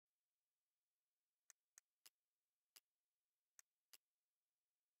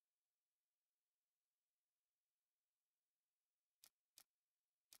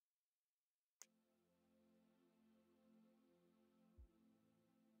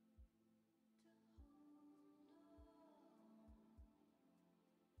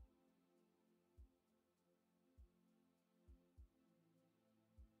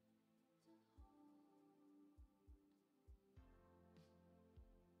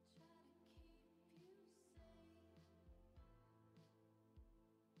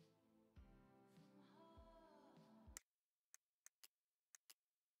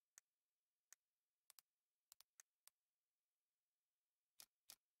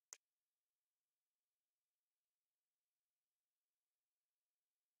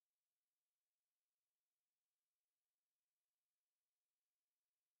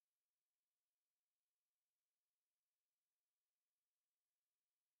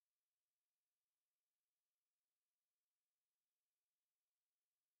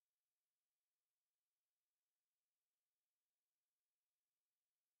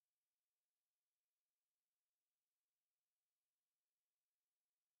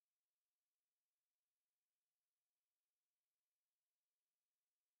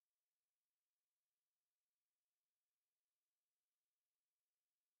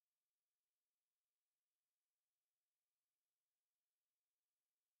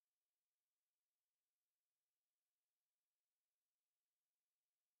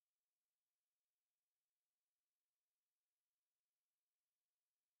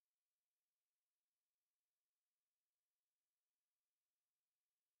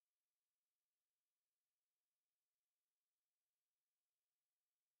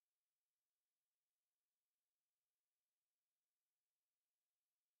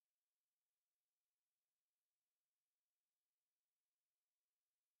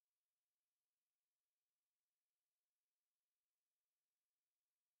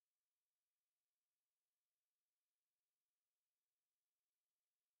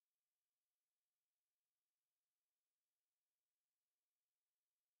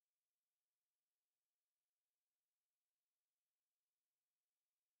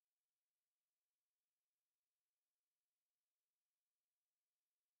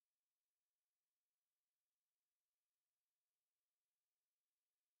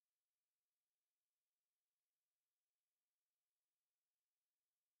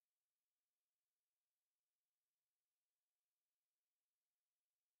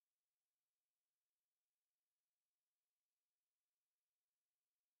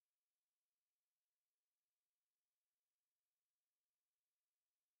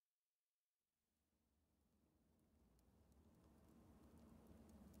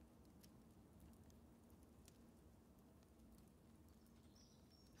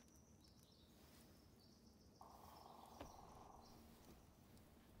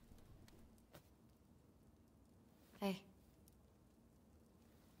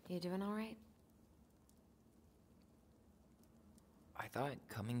You doing all right? I thought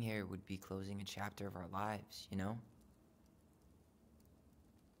coming here would be closing a chapter of our lives, you know?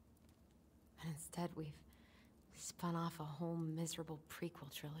 And instead, we've spun off a whole miserable prequel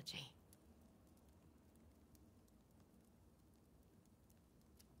trilogy.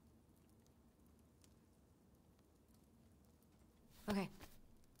 Okay.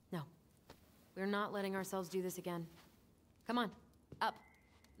 No. We're not letting ourselves do this again. Come on. Up.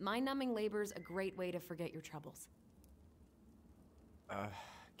 Mind-numbing labor's a great way to forget your troubles.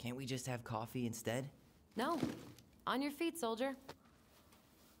 Can't we just have coffee instead? No. On your feet, soldier.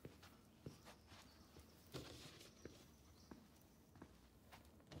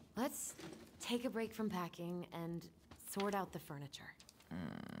 Let's take a break from packing and sort out the furniture.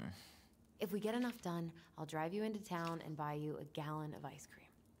 If we get enough done, I'll drive you into town and buy you a gallon of ice cream.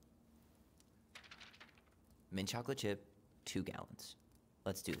 Mint chocolate chip, 2 gallons.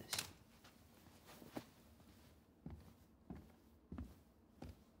 Let's do this.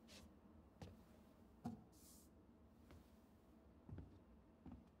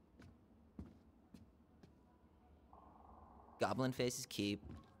 Goblin face is keep,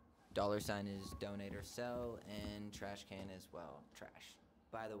 $sign is donate or sell, and trash can is, well, trash.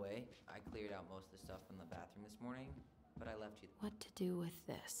 By the way, I cleared out most of the stuff in the bathroom this morning, but I left you... What to do with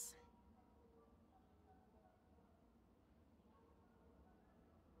this?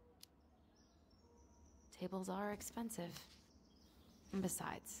 Tables are expensive. And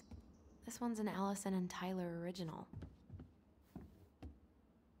besides, this one's an Allison and Tyler original.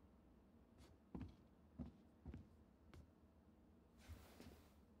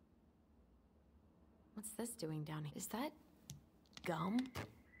 What's this doing down here? Is that gum?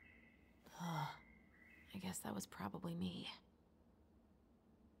 Ugh. I guess that was probably me.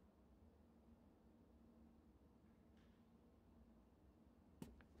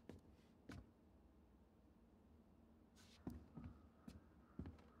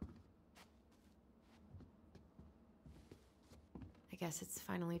 I guess it's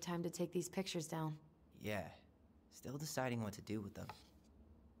finally time to take these pictures down. Yeah, still deciding what to do with them.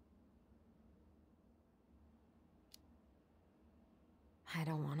 I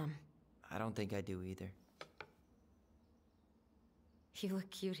don't want them. I don't think I do either. You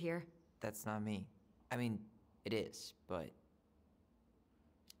look cute here. That's not me. I mean, it is, but...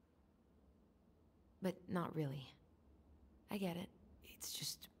 But not really. I get it. It's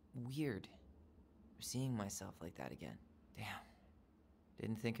just weird. Seeing myself like that again. Damn.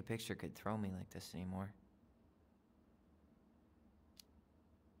 Didn't think a picture could throw me like this anymore.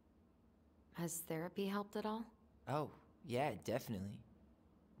 Has therapy helped at all? Oh, yeah, definitely.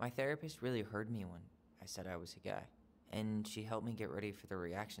 My therapist really heard me when I said I was a guy. And she helped me get ready for the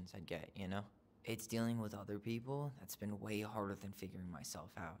reactions I'd get, you know? It's dealing with other people that's been way harder than figuring myself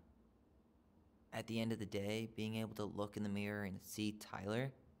out. At the end of the day, being able to look in the mirror and see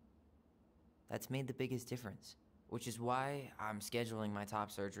Tyler, that's made the biggest difference. Which is why I'm scheduling my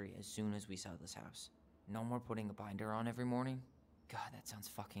top surgery as soon as we sell this house. No more putting a binder on every morning. God, that sounds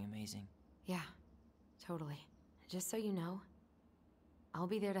fucking amazing. Yeah, totally. Just so you know, I'll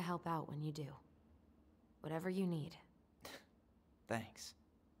be there to help out when you do. Whatever you need. Thanks.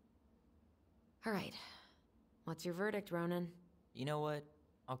 All right. What's your verdict, Ronan? You know what?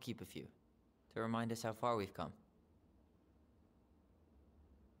 I'll keep a few. To remind us how far we've come.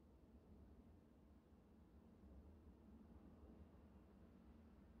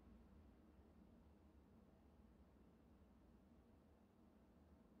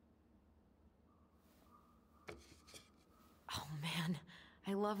 Oh man,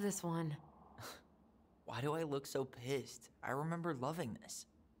 I love this one. Why do I look so pissed? I remember loving this.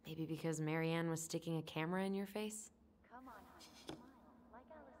 Maybe because Marianne was sticking a camera in your face? Come on, honey, smile, like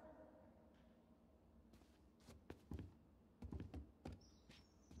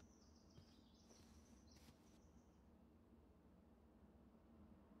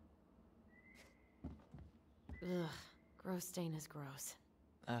Allison. Ugh, gross stain is gross.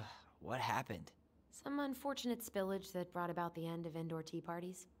 What happened? Some unfortunate spillage that brought about the end of indoor tea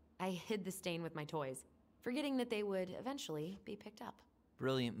parties. I hid the stain with my toys, forgetting that they would eventually be picked up.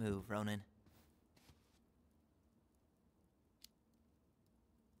 Brilliant move, Ronan.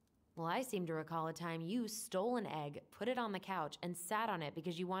 Well, I seem to recall a time you stole an egg, put it on the couch, and sat on it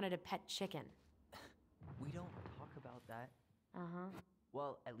because you wanted a pet chicken. We don't talk about that. Uh-huh.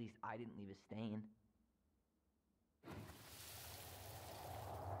 Well, at least I didn't leave a stain.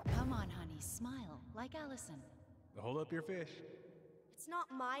 Come on, honey, smile, like Allison. Hold up your fish. It's not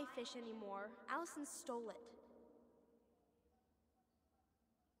my fish anymore. Allison stole it.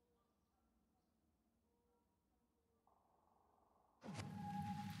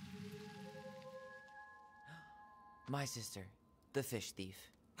 My sister, the fish thief.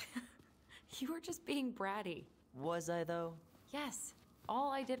 You were just being bratty. Was I, though? Yes.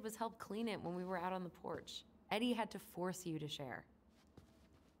 All I did was help clean it when we were out on the porch. Eddie had to force you to share.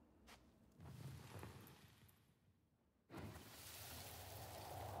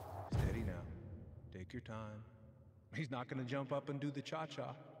 Steady now. Take your time. He's not gonna jump up and do the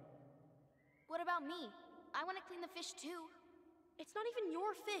cha-cha. What about me? I want to clean the fish too. It's not even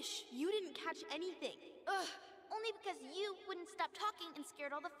your fish. You didn't catch anything. Ugh, only because you wouldn't stop talking and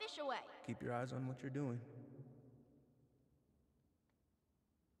scared all the fish away. Keep your eyes on what you're doing.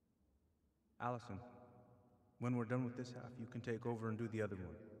 Allison, when we're done with this half, you can take over and do the other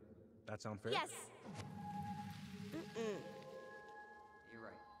one. That sound fair? Yes. You're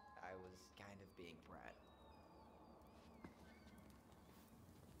right. I was kind of being a brat.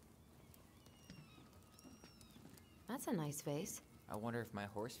 That's a nice vase. I wonder if my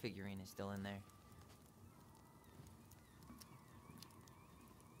horse figurine is still in there.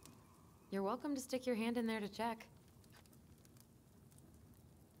 You're welcome to stick your hand in there to check.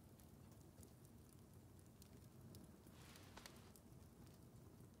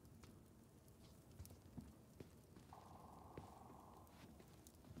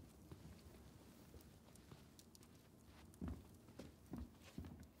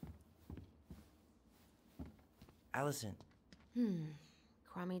 Allison.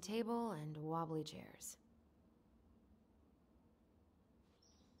 Crummy table and wobbly chairs.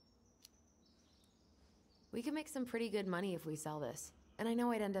 We could make some pretty good money if we sell this. And I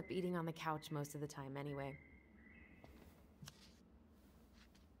know I'd end up eating on the couch most of the time anyway.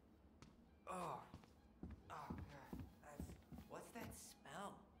 Oh. Oh, God. What's that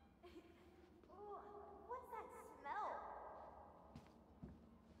smell? Ooh, what's that smell?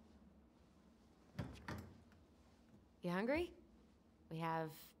 You hungry? We have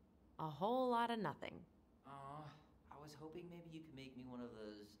a whole lot of nothing. I was hoping maybe you could make me one of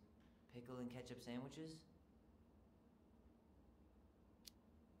those pickle and ketchup sandwiches.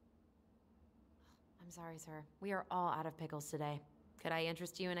 I'm sorry, sir. We are all out of pickles today. Could I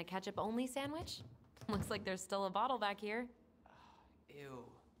interest you in a ketchup-only sandwich? Looks like there's still a bottle back here. Ew.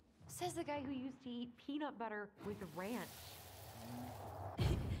 Says the guy who used to eat peanut butter with ranch.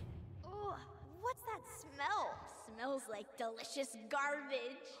 Ooh, what's that smell? Smells like delicious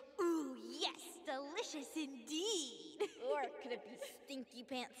garbage. Ooh, yes, delicious indeed. Or could it be Stinky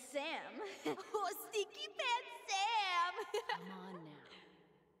Pants Sam? Oh, Stinky Pants Sam! Come on now.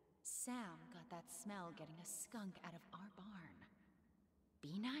 Sam got that smell getting a skunk out of our barn.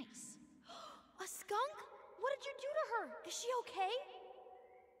 Be nice. A skunk? What did you do to her? Is she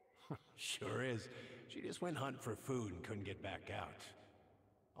okay? Sure is. She just went hunting for food and couldn't get back out.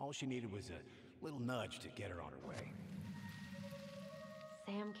 All she needed was a little nudge to get her on her way.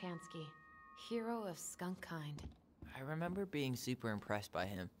 Sam Kansky, hero of skunk kind. I remember being super impressed by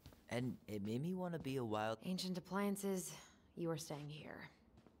him, and it made me want to be a wild... Ancient appliances, you are staying here.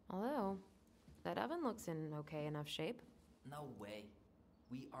 Although, that oven looks in okay enough shape. No way.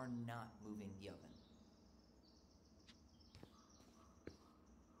 We are not moving the oven.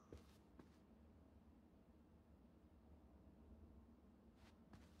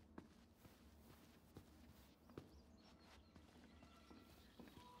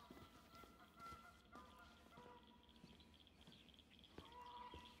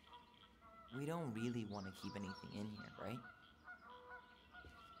 We don't really want to keep anything in here, right?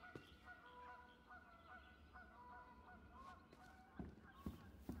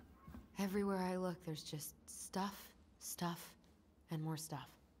 Everywhere I look, there's just stuff, stuff, and more stuff.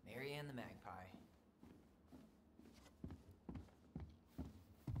 Mary Ann the Magpie.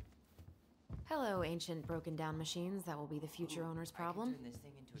 Hello, ancient broken down machines that will be the future owner's problem. I can turn this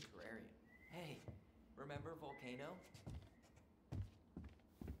thing into a terrarium. Hey, remember Volcano?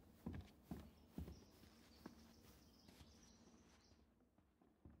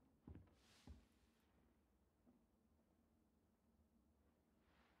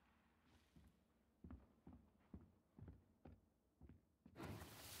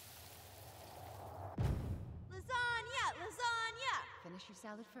 Finish your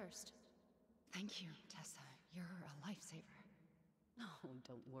salad first. Thank you, Tessa. You're a lifesaver. Oh,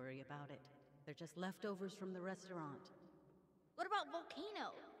 don't worry about it. They're just leftovers from the restaurant. What about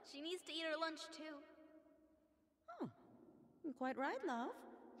Volcano? She needs to eat her lunch too. Oh, quite right, love.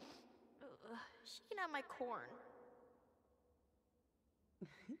 She can have my corn.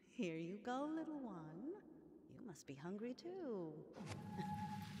 Here you go, little one. You must be hungry too.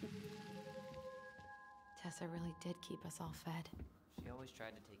 Tessa really did keep us all fed. She always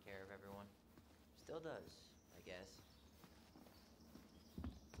tried to take care of everyone. Still does, I guess.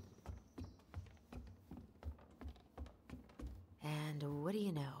 And what do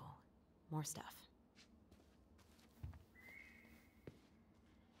you know? More stuff.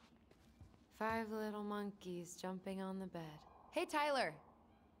 5 little monkeys jumping on the bed. Hey, Tyler.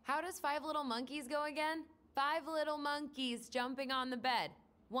 How does 5 little monkeys go again? 5 little monkeys jumping on the bed.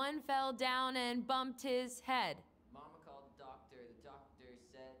 One fell down and bumped his head. Mama called the doctor. The doctor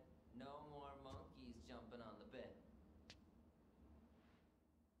said, no more monkeys jumping on the bed.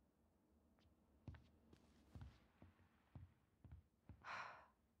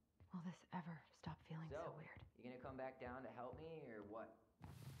 Will this ever stop feeling so weird? You gonna come back down to help me, or what?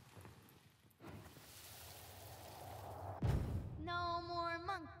 No more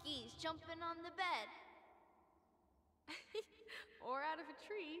monkeys jumping on the bed. Or out of a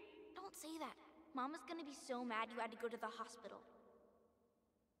tree. Don't say that. Mama's gonna be so mad you had to go to the hospital.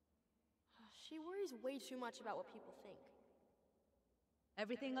 She worries way too much about what people think.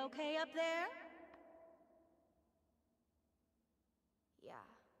 Everything okay up there? Yeah.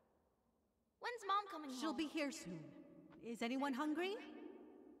 When's Mom coming home? She'll be here soon. Is anyone hungry?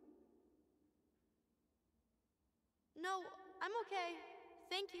 No, I'm okay.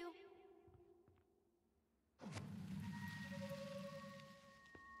 Thank you.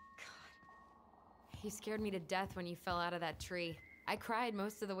 You scared me to death when you fell out of that tree. I cried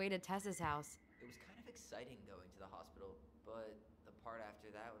most of the way to Tessa's house. It was kind of exciting going to the hospital, but the part after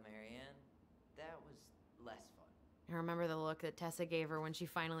that with Marianne, that was less fun. I remember the look that Tessa gave her when she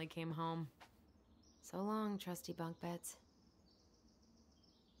finally came home. So long, trusty bunk beds.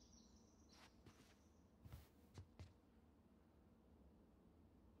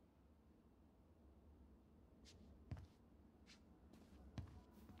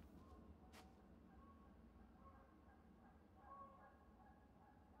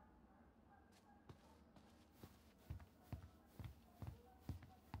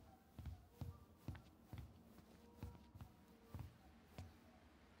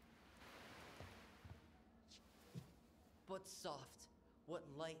 But soft, what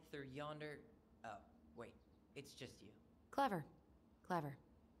light through yonder... Oh, wait, it's just you. Clever. Clever.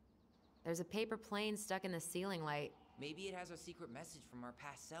 There's a paper plane stuck in the ceiling light. Maybe it has a secret message from our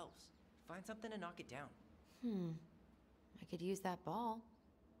past selves. Find something to knock it down. I could use that ball.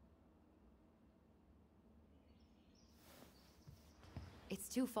 It's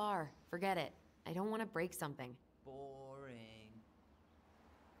too far. Forget it. I don't want to break something. Boring.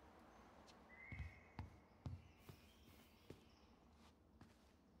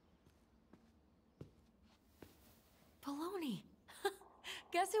 Baloney.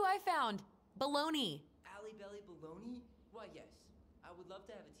 Guess who I found? Baloney. Alley Belly Baloney? Why, yes. I would love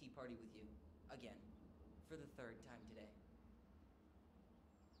to have a tea party with you. Again. For the 3rd time today.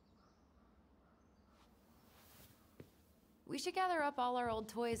 We should gather up all our old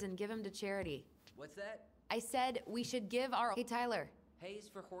toys and give them to charity. What's that? I said we should give our... Hey, Tyler. Hayes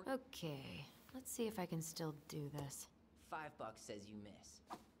for Hort... Okay. Let's see if I can still do this. $5 says you miss.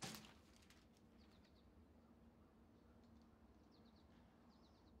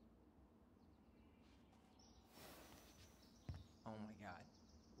 Oh my god.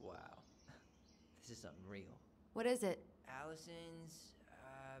 Wow. This is unreal. What is it? Allison's,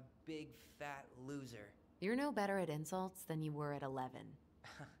 big fat loser. You're no better at insults than you were at 11.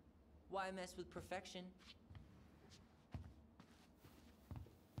 Why mess with perfection?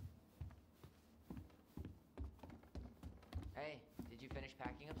 Hey, did you finish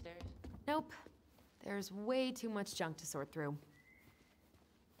packing upstairs? Nope. There's way too much junk to sort through.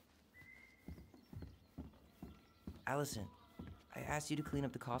 Allison, I asked you to clean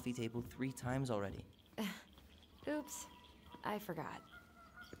up the coffee table 3 times already. Oops. I forgot.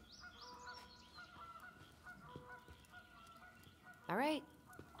 All right.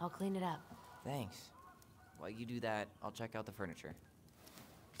 I'll clean it up. Thanks. While you do that, I'll check out the furniture.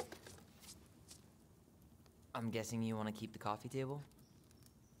 I'm guessing you want to keep the coffee table?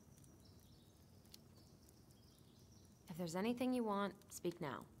 If there's anything you want, speak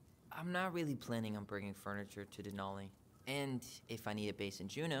now. I'm not really planning on bringing furniture to Denali. And if I need a base in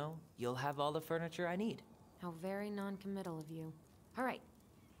Juneau, you'll have all the furniture I need. How very non-committal of you. All right.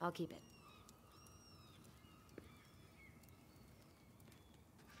 I'll keep it.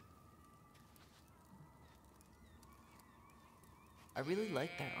 I really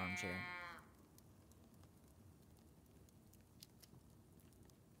like that armchair.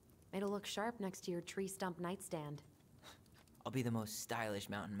 It'll look sharp next to your tree stump nightstand. I'll be the most stylish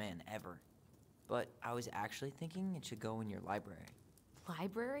mountain man ever. But I was actually thinking it should go in your library.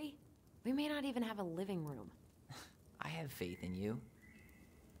 Library? We may not even have a living room. I have faith in you.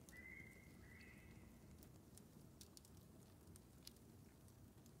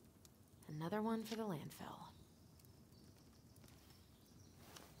 Another one for the landfill.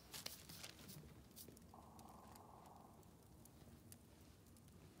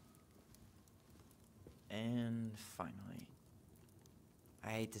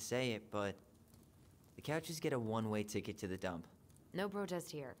 hate to say it, but the couches get a one-way ticket to the dump. No protest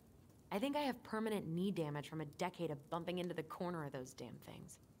here. I think I have permanent knee damage from a decade of bumping into the corner of those damn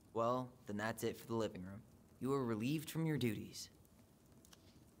things. Well, then that's it for the living room. You are relieved from your duties.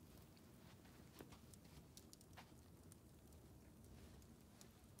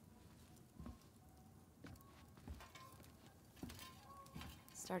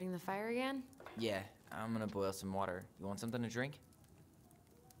 Starting the fire again? Yeah, I'm gonna boil some water. You want something to drink?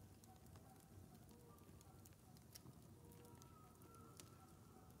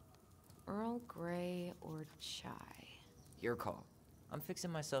 Earl Grey or chai? Your call. I'm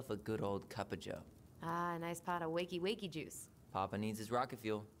fixing myself a good old cup of joe. Ah, a nice pot of wakey juice. Papa needs his rocket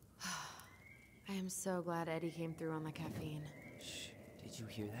fuel. I am so glad Eddie came through on the caffeine. Shh, did you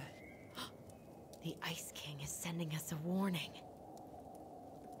hear that? The Ice King is sending us a warning.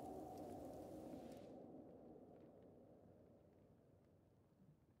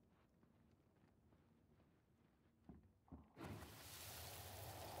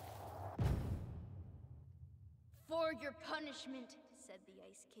 For your punishment, said the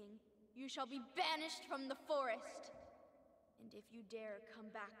Ice King, you shall be banished from the forest. And if you dare come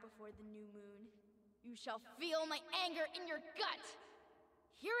back before the new moon, you shall feel my anger in your gut.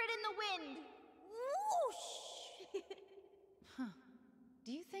 Hear it in the wind. Whoosh! Huh.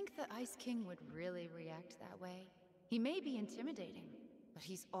 Do you think the Ice King would really react that way? He may be intimidating, but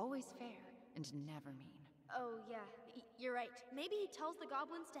he's always fair and never mean. Oh, yeah, you're right. Maybe he tells the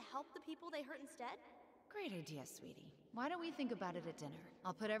goblins to help the people they hurt instead? Great idea, sweetie. Why don't we think about it at dinner?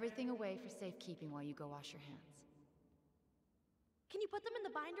 I'll put everything away for safekeeping while you go wash your hands. Can you put them in the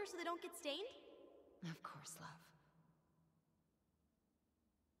binder so they don't get stained? Of course, love.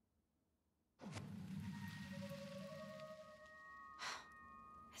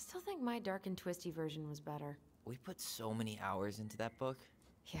 I still think my dark and twisty version was better. We put so many hours into that book.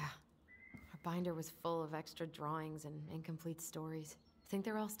 Yeah. Our binder was full of extra drawings and incomplete stories. Think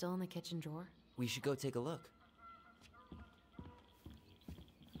they're all still in the kitchen drawer? We should go take a look.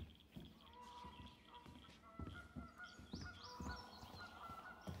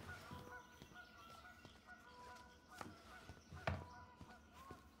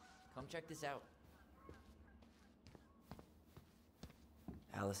 Come check this out.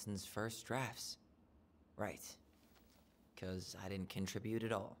 Allison's first drafts. Right. 'Cause I didn't contribute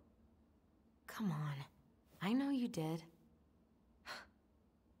at all. Come on. I know you did.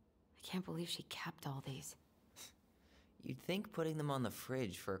 I can't believe she kept all these. You'd think putting them on the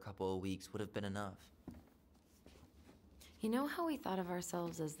fridge for a couple of weeks would have been enough. You know how we thought of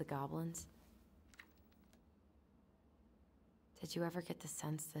ourselves as the goblins? Did you ever get the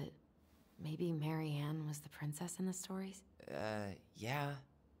sense that maybe Marianne was the princess in the stories? Yeah.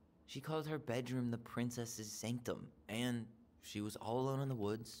 She called her bedroom the princess's sanctum, and she was all alone in the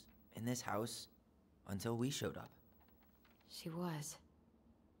woods, in this house, until we showed up. She was.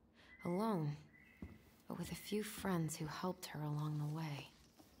 Alone, but with a few friends who helped her along the way.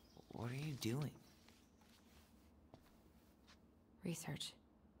 What are you doing? Research.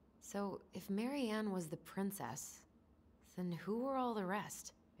 So, if Marianne was the princess, then who were all the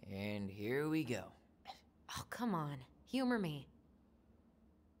rest? And here we go. Oh, come on. Humor me.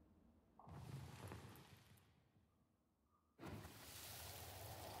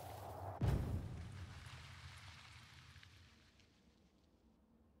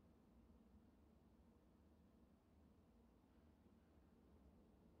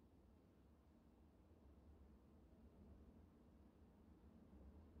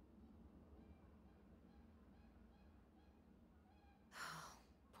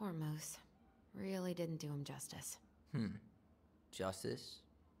 Poor Moose. Really didn't do him justice. Justice?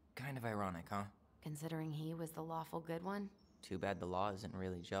 Kind of ironic, huh? Considering he was the lawful good one. Too bad the law isn't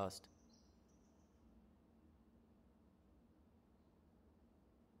really just.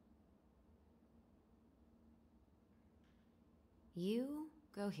 You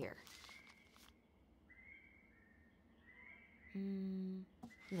go here.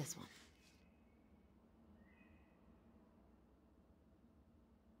 This one.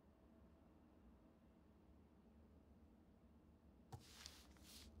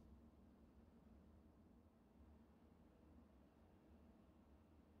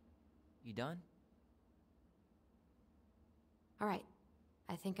 You done? All right.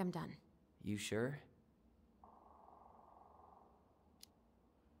 I think I'm done. You sure?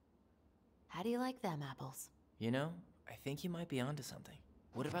 How do you like them apples? You know, I think you might be onto something.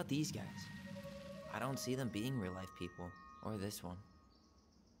 What about these guys? I don't see them being real-life people. Or this one.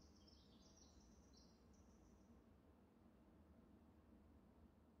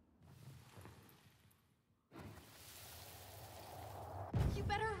 You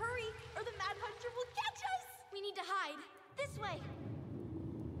better to hide. This way.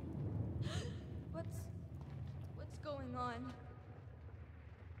 What's going on?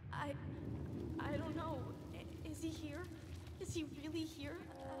 I don't know. Is he here? Is he really here?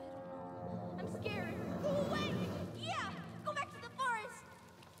 I'm scared. Go away! Yeah! Go back to the forest!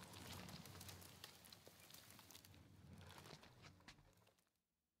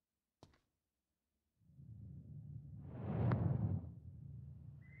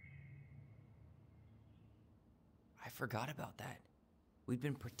 I forgot about that. We'd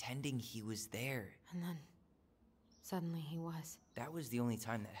been pretending he was there. And then, suddenly he was. That was the only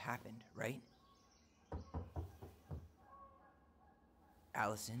time that happened, right?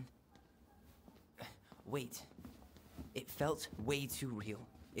 Allison? Wait. It felt way too real.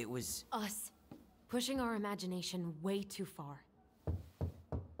 It was... Us. Pushing our imagination way too far.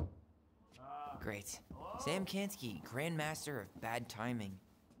 Great. Sam Kansky, Grandmaster of Bad Timing.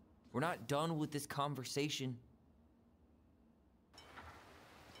 We're not done with this conversation.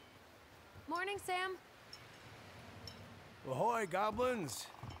 Morning, Sam. Ahoy, goblins!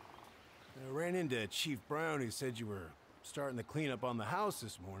 I ran into Chief Brown, who said you were starting the cleanup on the house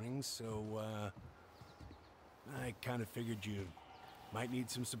this morning, so, I kind of figured you might need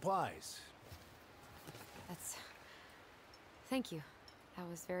some supplies. That's... Thank you. That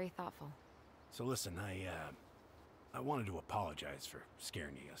was very thoughtful. So listen, I wanted to apologize for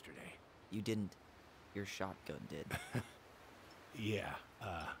scaring you yesterday. You didn't. Your shotgun did. Yeah,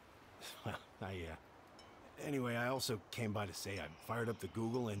 well, anyway, I also came by to say I fired up the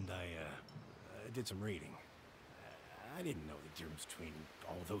Google and I did some reading. I didn't know the difference between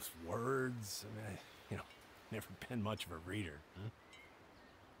all those words. I mean, never been much of a reader. Huh?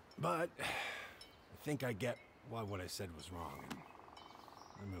 But I think I get why what I said was wrong, and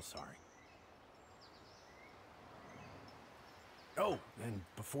I'm real sorry. Oh, and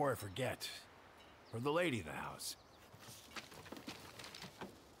before I forget, for the lady of the house.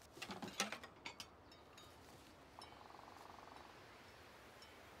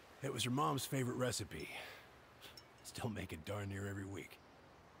 It was her mom's favorite recipe. Still make it darn near every week.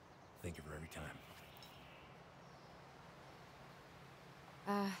 Think of her every time.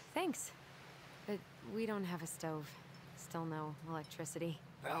 Thanks. But we don't have a stove. Still no electricity.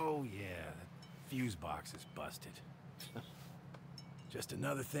 Oh, yeah. The fuse box is busted. Just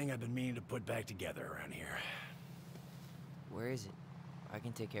another thing I've been meaning to put back together around here. Where is it? I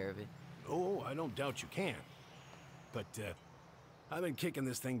can take care of it. Oh, I don't doubt you can. But, I've been kicking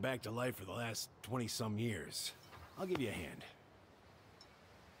this thing back to life for the last 20-some years. I'll give you a hand.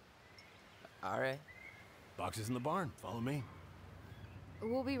 All right. Box is in the barn. Follow me.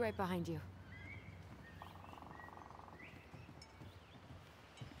 We'll be right behind you.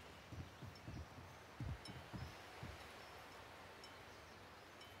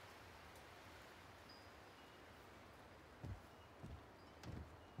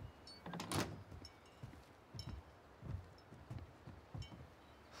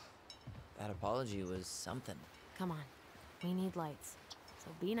 That apology was something. Come on. We need lights.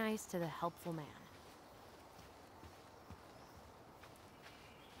 So be nice to the helpful man.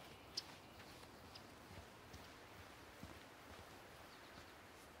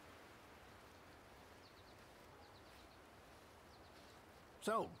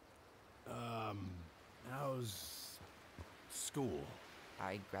 So, how's school?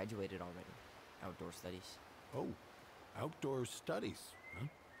 I graduated already. Outdoor studies. Oh, outdoor studies, huh?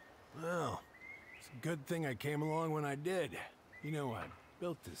 Well, it's a good thing I came along when I did. You know, I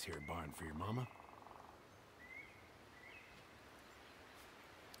built this here barn for your mama.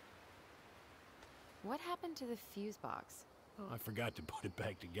 What happened to the fuse box? I forgot to put it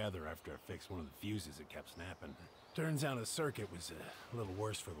back together after I fixed one of the fuses that kept snapping. Turns out a circuit was a little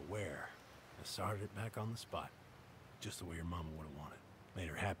worse for the wear. I soldered it back on the spot, just the way your mama would have wanted. Made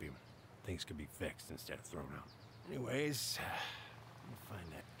her happy when things could be fixed instead of thrown out. Anyways, let me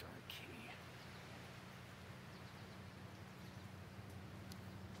find that darn key.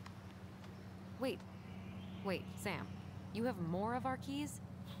 Wait, Sam. You have more of our keys?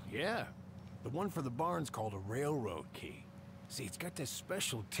 Yeah, the one for the barn's called a railroad key. See, it's got this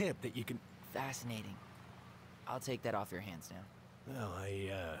special tip that you can... Fascinating. I'll take that off your hands now. Well,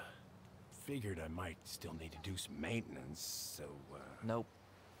 I, figured I might still need to do some maintenance, so, Nope.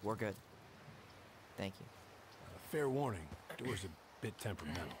 We're good. Thank you. fair warning, door's a bit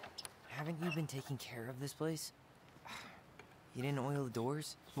temperamental. Haven't you been taking care of this place? You didn't oil the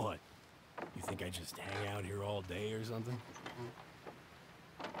doors? What? You think I just hang out here all day or something?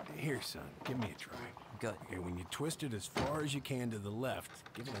 Here, son, give me a try. Good. Okay, when you twist it as far as you can to the left,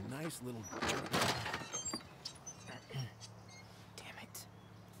 give it a nice little jerk. Damn it.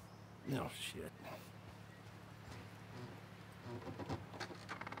 No, shit.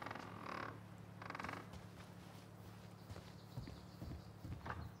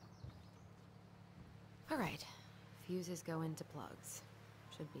 All right, fuses go into plugs.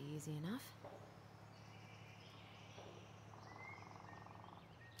 Should be easy enough.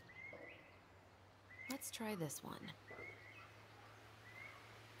 Let's try this one.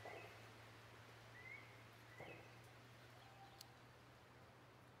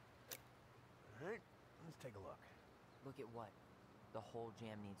 All right, let's take a look. Look at what? The whole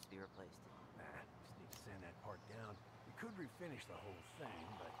jam needs to be replaced. Nah, just need to sand that part down. You could refinish the whole thing,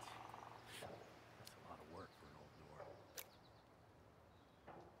 but that's a lot of work for an old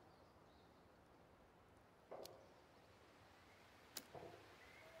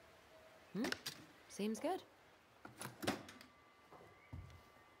door. Seems good.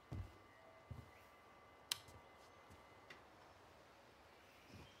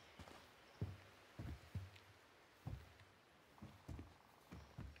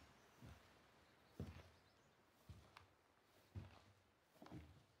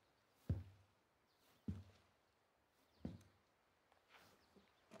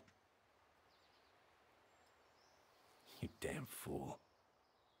 You damn fool.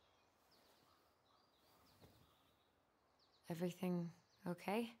 Everything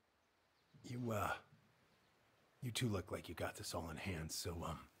okay? You two look like you got this all in hand, so,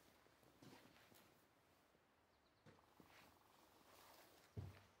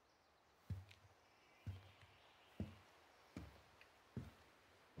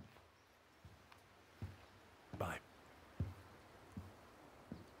 bye.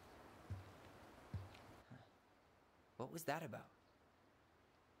 What was that about?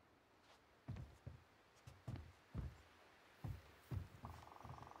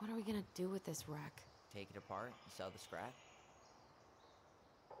 What are we gonna do with this wreck? Take it apart and sell the scrap?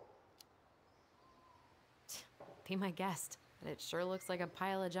 Be my guest, but it sure looks like a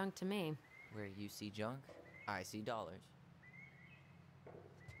pile of junk to me. Where you see junk, I see dollars.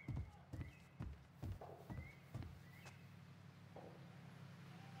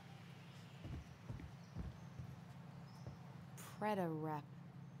 Preda rep.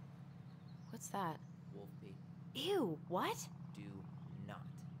 What's that? Wolf pee. Ew, what? Do not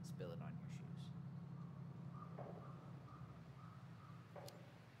spill it on your shoes.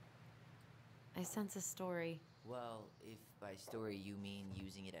 I sense a story. Well, if by story you mean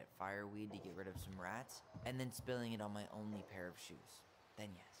using it at fireweed to get rid of some rats, and then spilling it on my only pair of shoes, then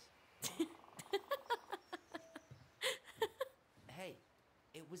yes. Hey,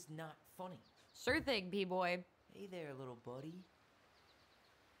 it was not funny. Sure thing, B-boy. Hey there, little buddy.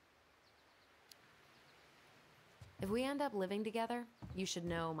 If we end up living together, you should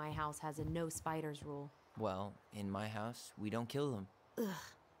know my house has a no spiders rule. Well, in my house, we don't kill them. Ugh.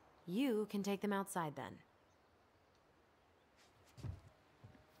 You can take them outside then.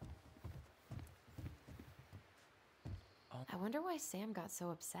 Oh. I wonder why Sam got so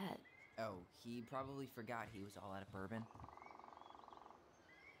upset. Oh, he probably forgot he was all out of bourbon.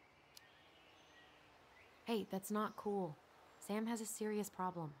 Hey, that's not cool. Sam has a serious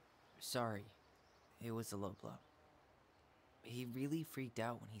problem. Sorry. It was a low blow. He really freaked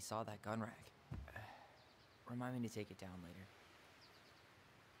out when he saw that gun rack. Remind me to take it down later.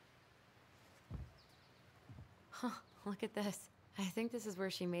 Huh, look at this. I think this is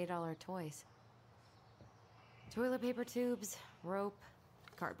where she made all her toys. Toilet paper tubes, rope,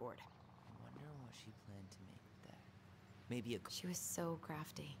 cardboard. I wonder what she planned to make with that. Maybe a... She was so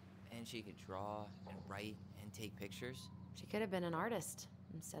crafty. And she could draw and write and take pictures. She could have been an artist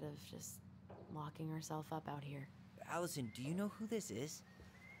instead of just locking herself up out here. Allison, do you know who this is?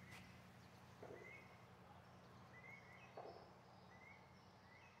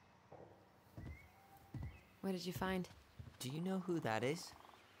 What did you find? Do you know who that is?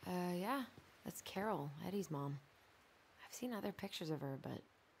 Yeah. That's Carol, Eddie's mom. I've seen other pictures of her, but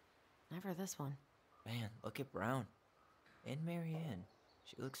never this one. Man, look at Brown. And Marianne.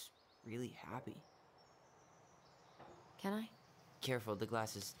 She looks really happy. Can I? Careful, the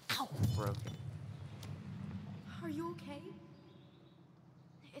glass is broken. Are you okay?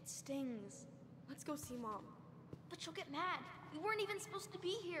 It stings. Let's go see Mom. But she'll get mad. We weren't even supposed to be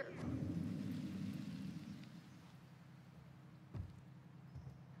here.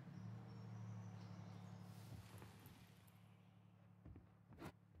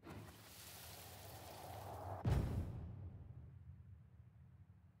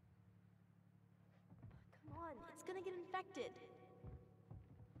 Come on, it's gonna get infected.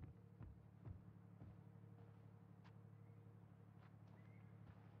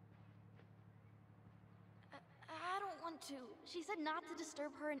 I don't want to. She said not to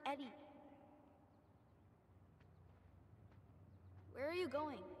disturb her and Eddie. Where are you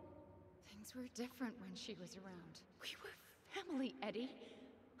going? Things were different when she was around. We were family, Eddie.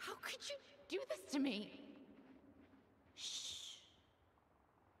 How could you do this to me?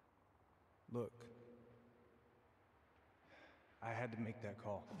 Look, I had to make that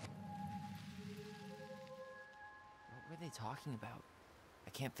call. What were they talking about? I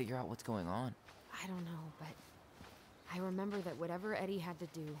can't figure out what's going on. I don't know, but I remember that whatever Eddie had to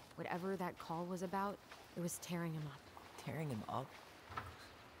do, whatever that call was about, it was tearing him up. Tearing him up?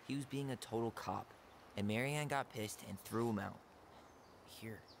 He was being a total cop, and Marianne got pissed and threw him out.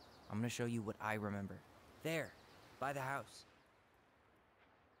 Here, I'm gonna show you what I remember. There, by the house.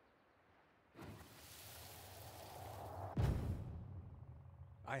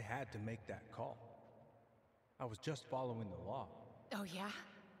 I had to make that call. I was just following the law. Oh, yeah?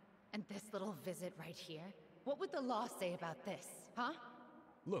 And this little visit right here? What would the law say about this, huh?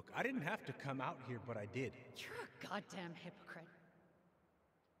 Look, I didn't have to come out here, but I did. You're a goddamn hypocrite.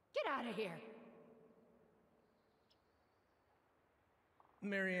 Get out of here!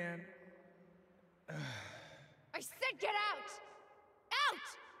 Marianne. I said get out! Out!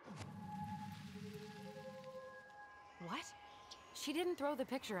 What? She didn't throw the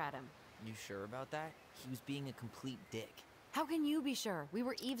picture at him. You sure about that? He was being a complete dick. How can you be sure? We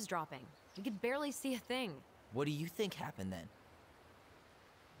were eavesdropping. We could barely see a thing. What do you think happened then?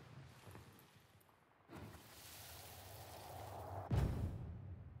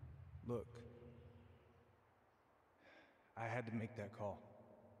 Look, I had to make that call.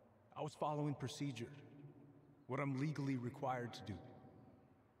 I was following procedure, what I'm legally required to do.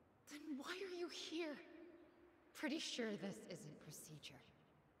 Then why are you here? Pretty sure this isn't procedure.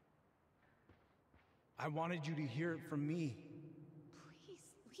 I wanted you to hear it from me. Please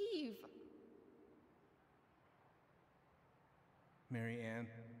leave. Marianne,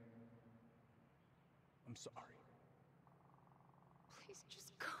 I'm sorry. Please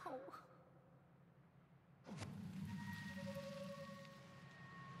just go.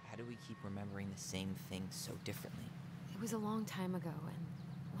 How do we keep remembering the same thing so differently? It was a long time ago, and,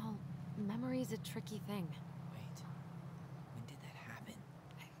 well, memory's a tricky thing. Wait, when did that happen?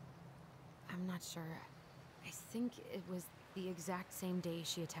 I'm not sure. I think it was the exact same day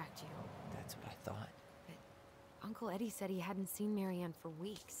she attacked you. That's what I thought. But Uncle Eddie said he hadn't seen Marianne for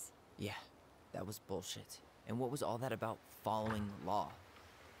weeks. Yeah, that was bullshit. And what was all that about following the law?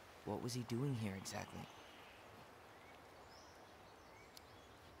 What was he doing here exactly?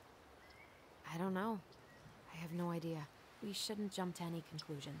 I don't know. I have no idea. We shouldn't jump to any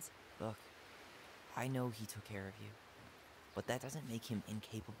conclusions. Look, I know he took care of you, but that doesn't make him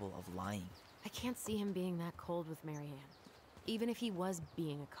incapable of lying. I can't see him being that cold with Marianne, even if he was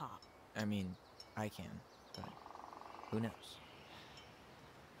being a cop. I mean, I can, but who knows?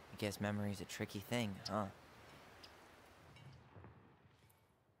 I guess memory's a tricky thing, huh?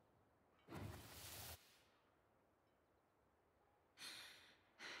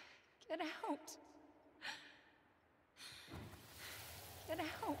 Get out. Get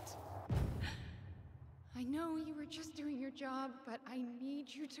out. I know you were just doing your job, but I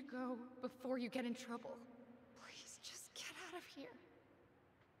need you to go before you get in trouble. Please, just get out of here.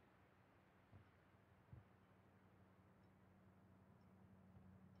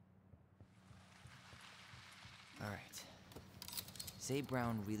 All right. Say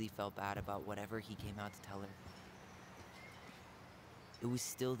Brown really felt bad about whatever he came out to tell her. It was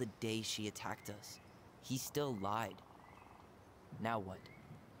still the day she attacked us. He still lied. Now what?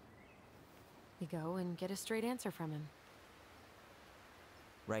 We go and get a straight answer from him.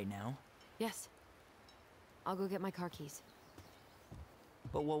 Right now? Yes. I'll go get my car keys.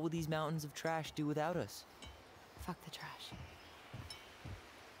 But what will these mountains of trash do without us? Fuck the trash.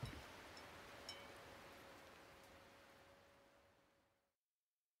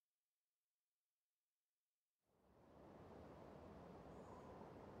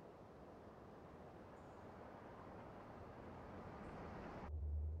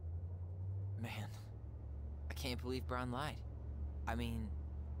 Man, I can't believe Brown lied. I mean,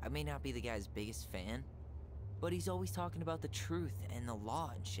 I may not be the guy's biggest fan, but he's always talking about the truth and the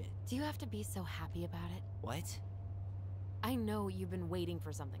law and shit. Do you have to be so happy about it? What? I know you've been waiting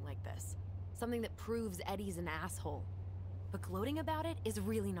for something like this. Something that proves Eddie's an asshole. But gloating about it is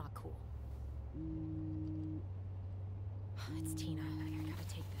really not cool. It's Tina. I gotta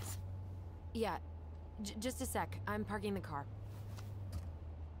take this. Yeah, just a sec. I'm parking the car.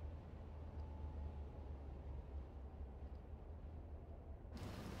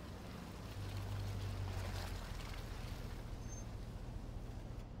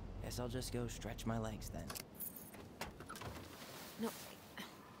 Guess I'll just go stretch my legs then. No,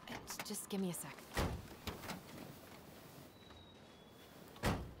 just give me a sec.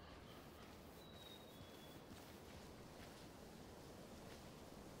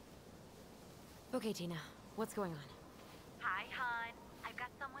 Okay, Tina, what's going on? Hi, hon. I've got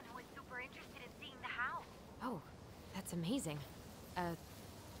someone who is super interested in seeing the house. Oh, that's amazing.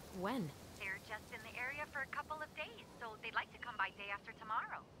 When? They're just in the area for a couple of days, so they'd like to come by day after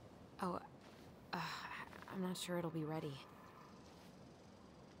tomorrow. Oh, I'm not sure it'll be ready.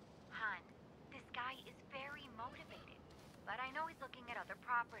 Hon, this guy is very motivated, but I know he's looking at other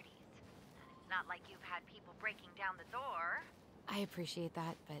properties. It's not like you've had people breaking down the door. I appreciate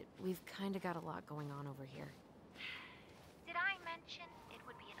that, but we've kind of got a lot going on over here. Did I mention it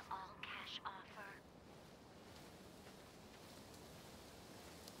would be an all-cash offer?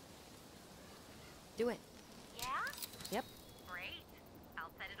 Do it. Yeah? Yep. Great.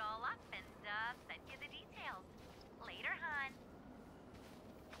 I'll set it all up and, send you the details. Later, hon.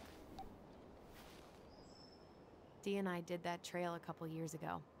 Dee and I did that trail a couple years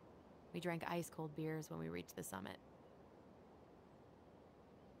ago. We drank ice-cold beers when we reached the summit.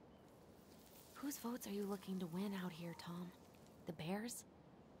 Whose votes are you looking to win out here, Tom? The Bears?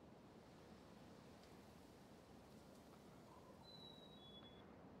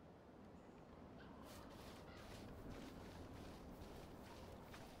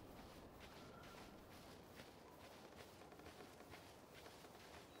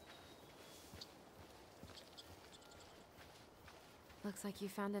 Looks like you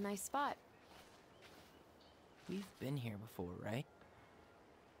found a nice spot. We've been here before, right?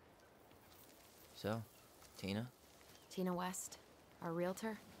 So, Tina? Tina West, our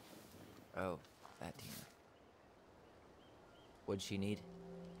realtor. Oh, that Tina. What'd she need?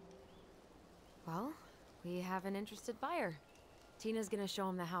 Well, we have an interested buyer. Tina's gonna show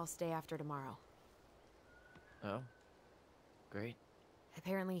him the house day after tomorrow. Oh, great.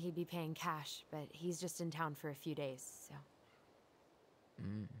 Apparently he'd be paying cash, but he's just in town for a few days, so...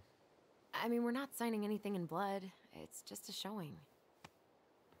 I mean, we're not signing anything in blood. It's just a showing.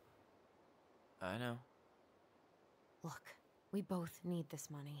 I know. Look, we both need this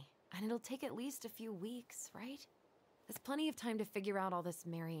money, and it'll take at least a few weeks, right? There's plenty of time to figure out all this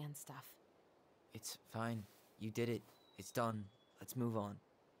Marianne stuff. It's fine. You did it. It's done. Let's move on.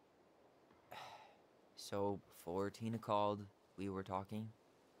 So, before Tina called, we were talking.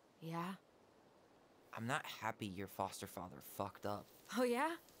 Yeah? I'm not happy your foster father fucked up. Oh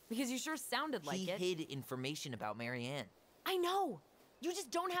yeah? Because you sure sounded like it. He hid information about Marianne. I know! You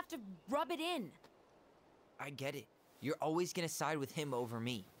just don't have to rub it in. I get it. You're always gonna side with him over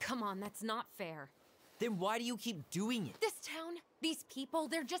me. Come on, that's not fair. Then why do you keep doing it? This town, these people,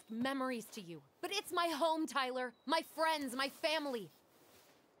 they're just memories to you. But it's my home, Tyler. My friends, my family.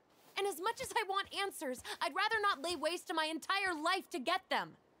 And as much as I want answers, I'd rather not lay waste to my entire life to get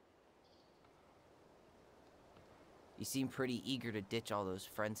them. You seem pretty eager to ditch all those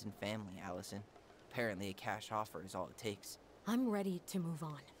friends and family, Allison. Apparently a cash offer is all it takes. I'm ready to move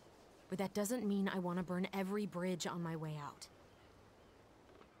on. But that doesn't mean I want to burn every bridge on my way out.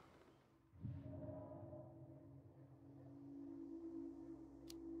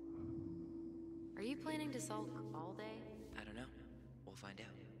 Are you planning to sulk all day? I don't know. We'll find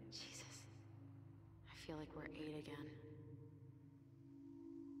out. Jesus. I feel like we're 8 again.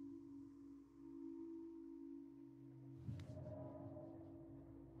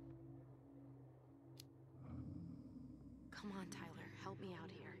 Come on, Tyler, help me out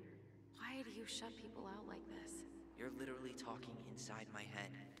here. Why do you shut people out like this? You're literally talking inside my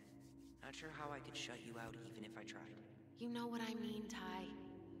head. Not sure how I could shut you out even if I tried. You know what I mean, Ty.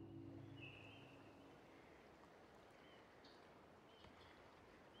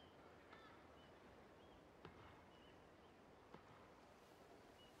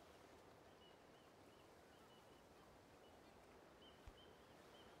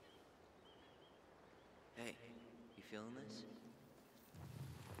 Hey, you feeling this?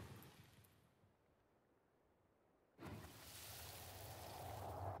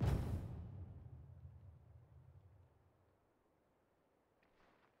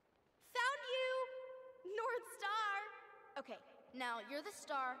 Found you! North Star! Okay, now you're the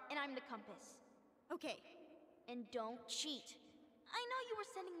star and I'm the compass. Okay, and don't cheat. I know you were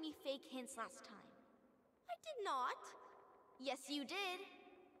sending me fake hints last time. I did not. Yes, you did.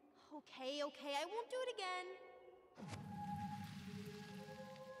 Okay, I won't do it again.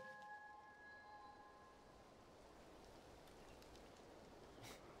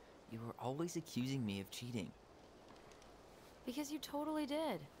 You were always accusing me of cheating. Because you totally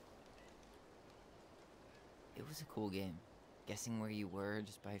did. It was a cool game. Guessing where you were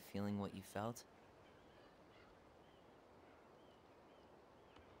just by feeling what you felt.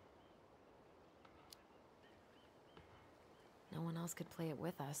 No one else could play it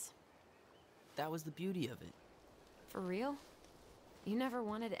with us. That was the beauty of it. For real? You never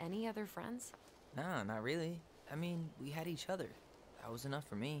wanted any other friends? Nah, not really. I mean, we had each other. That was enough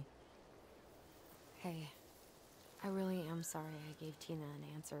for me. Hey, I really am sorry I gave Tina an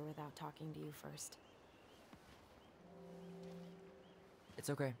answer without talking to you first. It's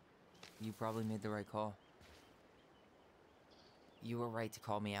okay. You probably made the right call. You were right to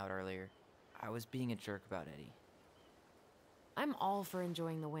call me out earlier. I was being a jerk about Eddie. I'm all for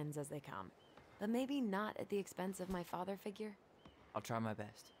enjoying the wins as they come, but maybe not at the expense of my father figure. I'll try my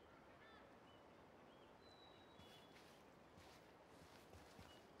best.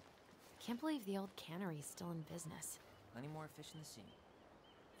 I can't believe the old cannery's still in business. Plenty more fish in the sea.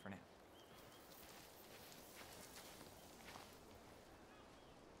 For now.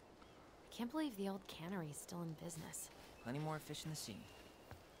 I can't believe the old cannery's still in business. Plenty more fish in the sea.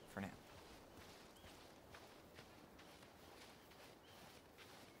 For now.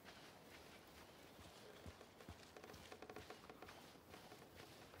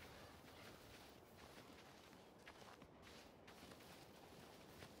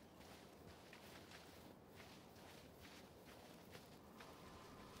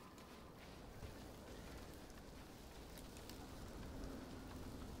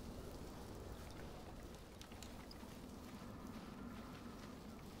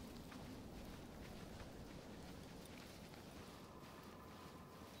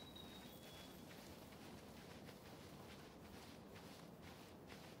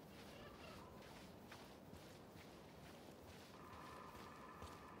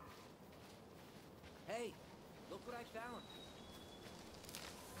 Hey, look what I found.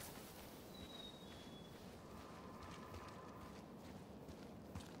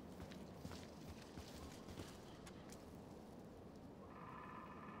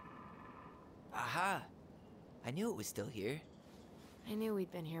 Aha! I knew it was still here. I knew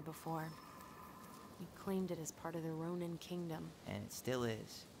we'd been here before. You claimed it as part of the Ronin kingdom. And it still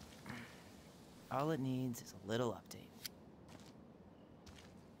is. All it needs is a little update.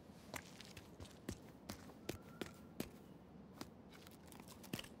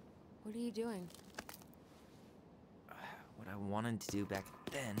 What are you doing? What I wanted to do back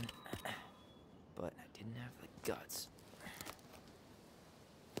then, but I didn't have the guts.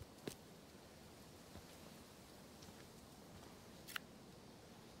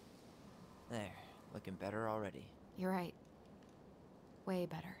 There, looking better already. You're right. Way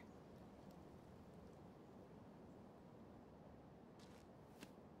better.